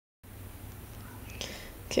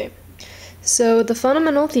Okay, so the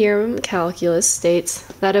fundamental theorem of calculus states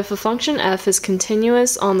that if a function f is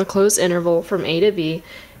continuous on the closed interval from a to b,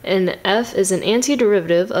 and f is an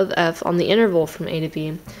antiderivative of f on the interval from a to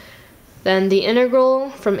b, then the integral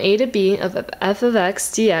from a to b of f of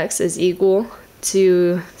x dx is equal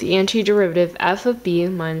to the antiderivative f of b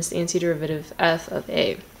minus the antiderivative f of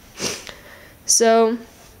a. So,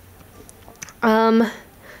 an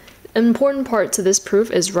important part to this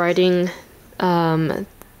proof is writing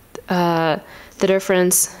the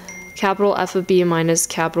difference capital F of b minus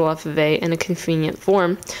capital F of a in a convenient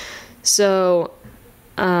form. So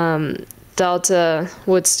delta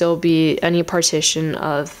would still be any partition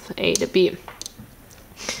of a to b.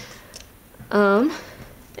 And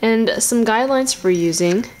some guidelines for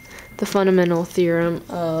using the fundamental theorem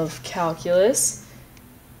of calculus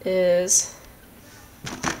is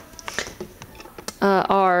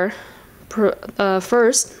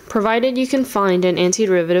first, provided you can find an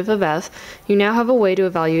antiderivative of f, you now have a way to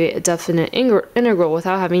evaluate a definite integral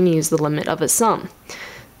without having to use the limit of a sum.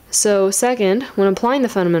 So second, when applying the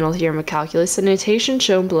fundamental theorem of calculus, the notation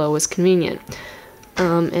shown below is convenient.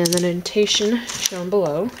 And the notation shown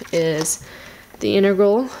below is the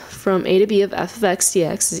integral from a to b of f of x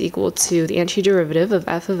dx is equal to the antiderivative of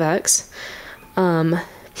f of x, and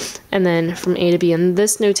then from a to b. And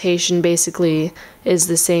this notation basically is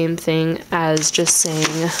the same thing as just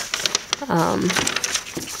saying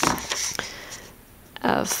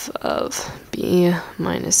f of b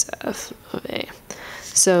minus f of a.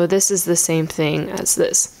 So this is the same thing as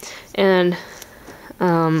this. And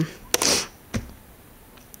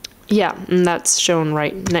yeah, and that's shown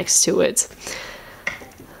right next to it.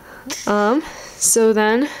 So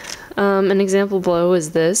then, an example below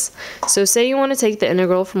is this. So say you want to take the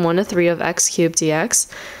integral from 1 to 3 of x cubed dx,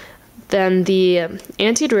 then the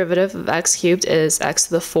antiderivative of x cubed is x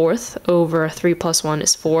to the 4th over 3 plus 1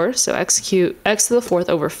 is 4, so x to the 4th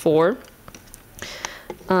over 4,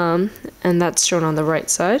 and that's shown on the right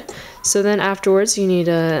side. So then afterwards you need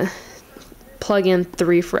to plug in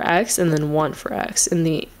 3 for x and then 1 for x in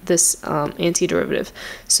this antiderivative.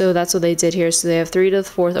 So that's what they did here. So they have 3 to the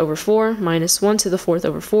 4th over 4 minus 1 to the 4th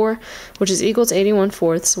over 4, which is equal to 81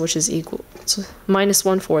 fourths, which is equal to minus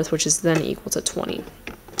 1 fourth, which is then equal to 20.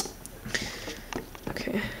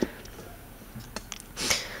 Okay.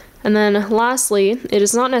 And then lastly, it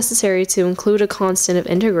is not necessary to include a constant of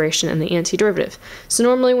integration in the antiderivative. So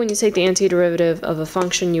normally when you take the antiderivative of a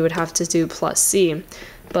function, you would have to do plus c.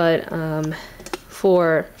 But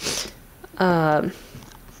for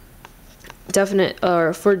definite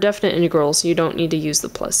integrals, you don't need to use the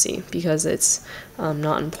plus c because it's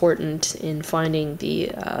not important in finding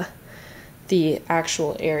the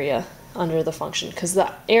actual area under the function, because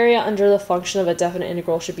the area under the function of a definite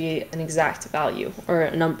integral should be an exact value or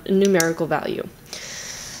a numerical value.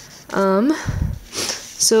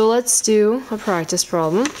 So let's do a practice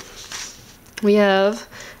problem. We have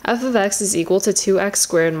f of x is equal to 2x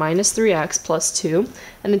squared minus 3x plus 2,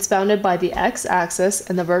 and it's bounded by the x-axis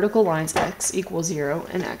and the vertical lines x equals 0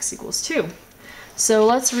 and x equals 2. So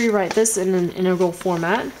let's rewrite this in an integral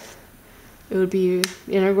format. It would be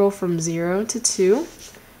the integral from 0 to 2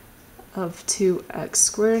 of 2x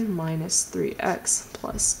squared minus 3x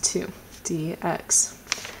plus 2 dx.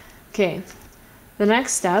 Okay, the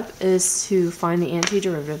next step is to find the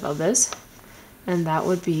antiderivative of this, and that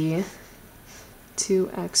would be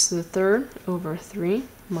 2x to the 3rd over 3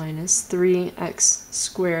 minus 3x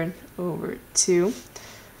squared over 2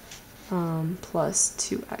 plus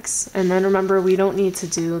 2x. And then remember, we don't need to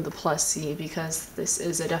do the plus c because this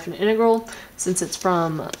is a definite integral since it's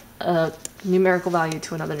from a numerical value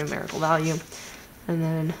to another numerical value. And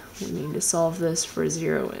then we need to solve this for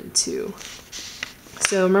 0 and 2.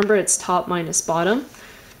 So remember, it's top minus bottom.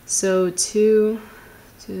 So 2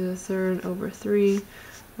 to the 3rd over 3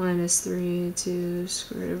 minus 3 to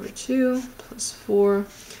squared over 2 plus 4,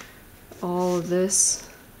 all of this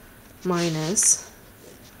minus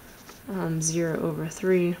 0 over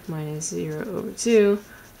 3 minus 0 over 2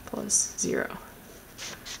 plus 0.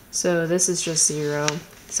 So this is just 0.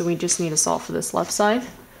 So we just need to solve for this left side.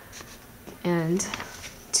 And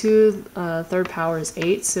 2 third power is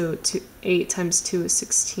 8, so 8 times 2 is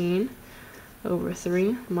 16 over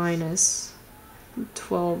 3 minus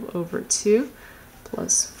 12 over 2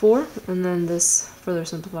 plus 4, and then this further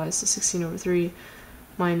simplifies to 16 over 3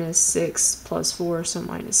 minus 6 plus 4, so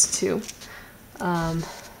minus 2.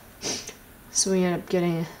 So we end up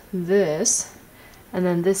getting this, and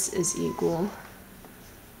then this is equal,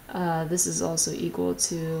 this is also equal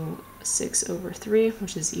to 6 over 3,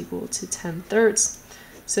 which is equal to 10 thirds.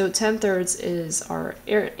 So 10/3 is our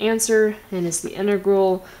answer and is the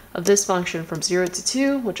integral of this function from 0 to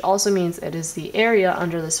 2, which also means it is the area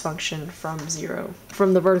under this function from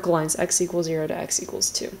the vertical lines x equals 0 to x equals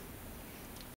 2.